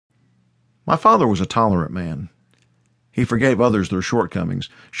My father was a tolerant man. He forgave others their shortcomings,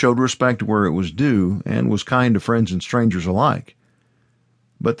 showed respect where it was due, and was kind to friends and strangers alike.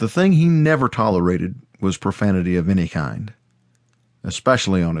 But the thing he never tolerated was profanity of any kind,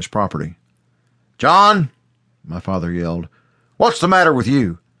 especially on his property. "John," my father yelled, "what's the matter with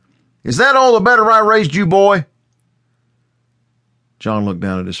you? Is that all the better I raised you, boy?" John looked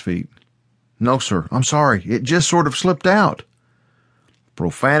down at his feet. "No, sir, I'm sorry. It just sort of slipped out."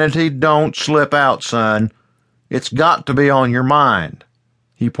 "Profanity don't slip out, son. It's got to be on your mind."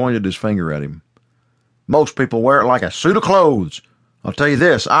 He pointed his finger at him. "Most people wear it like a suit of clothes. I'll tell you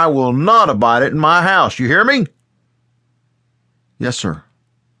this, I will not abide it in my house. You hear me?" "Yes, sir."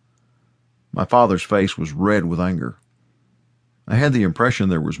 My father's face was red with anger. I had the impression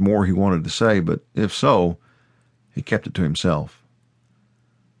there was more he wanted to say, but if so, he kept it to himself.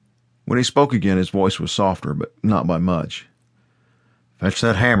 When he spoke again, his voice was softer, but not by much. "Fetch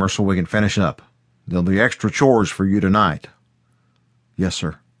that hammer so we can finish up. There'll be extra chores for you tonight." "Yes,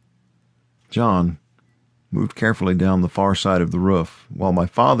 sir." John moved carefully down the far side of the roof, while my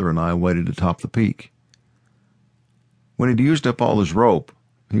father and I waited atop the peak. When he'd used up all his rope,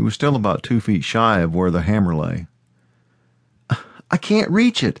 he was still about 2 feet shy of where the hammer lay. "I can't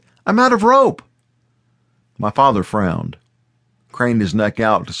reach it. I'm out of rope." My father frowned, craned his neck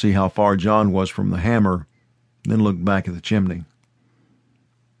out to see how far John was from the hammer, then looked back at the chimney.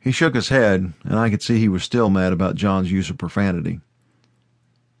 He shook his head, and I could see he was still mad about John's use of profanity.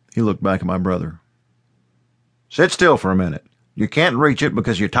 He looked back at my brother. "Sit still for a minute. You can't reach it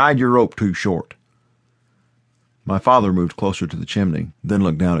because you tied your rope too short." My father moved closer to the chimney, then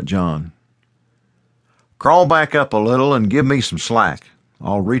looked down at John. "Crawl back up a little and give me some slack.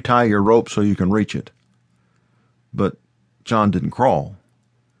 I'll retie your rope so you can reach it." But John didn't crawl.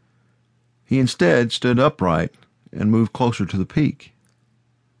 He instead stood upright and moved closer to the peak.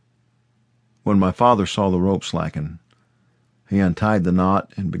 When my father saw the rope slacken, he untied the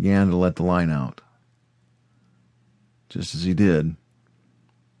knot and began to let the line out. Just as he did,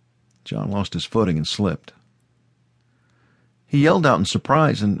 John lost his footing and slipped. He yelled out in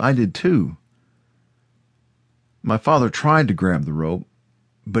surprise, and I did too. My father tried to grab the rope,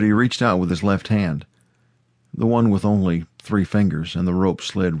 but he reached out with his left hand, the one with only 3 fingers, and the rope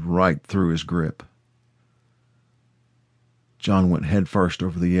slid right through his grip. John went headfirst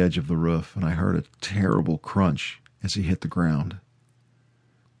over the edge of the roof, and I heard a terrible crunch as he hit the ground,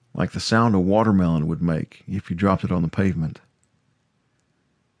 like the sound a watermelon would make if you dropped it on the pavement.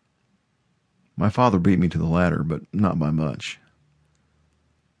 My father beat me to the ladder, but not by much.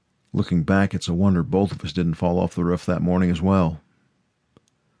 Looking back, it's a wonder both of us didn't fall off the roof that morning as well.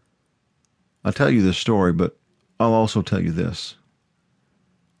 I tell you this story, but I'll also tell you this.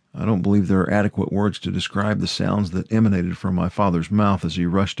 I don't believe there are adequate words to describe the sounds that emanated from my father's mouth as he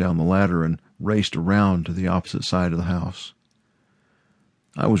rushed down the ladder and raced around to the opposite side of the house.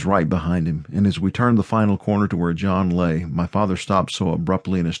 I was right behind him, and as we turned the final corner to where John lay, my father stopped so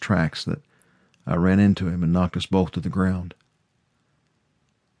abruptly in his tracks that I ran into him and knocked us both to the ground.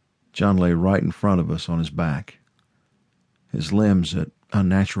 John lay right in front of us on his back, his limbs at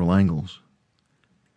unnatural angles.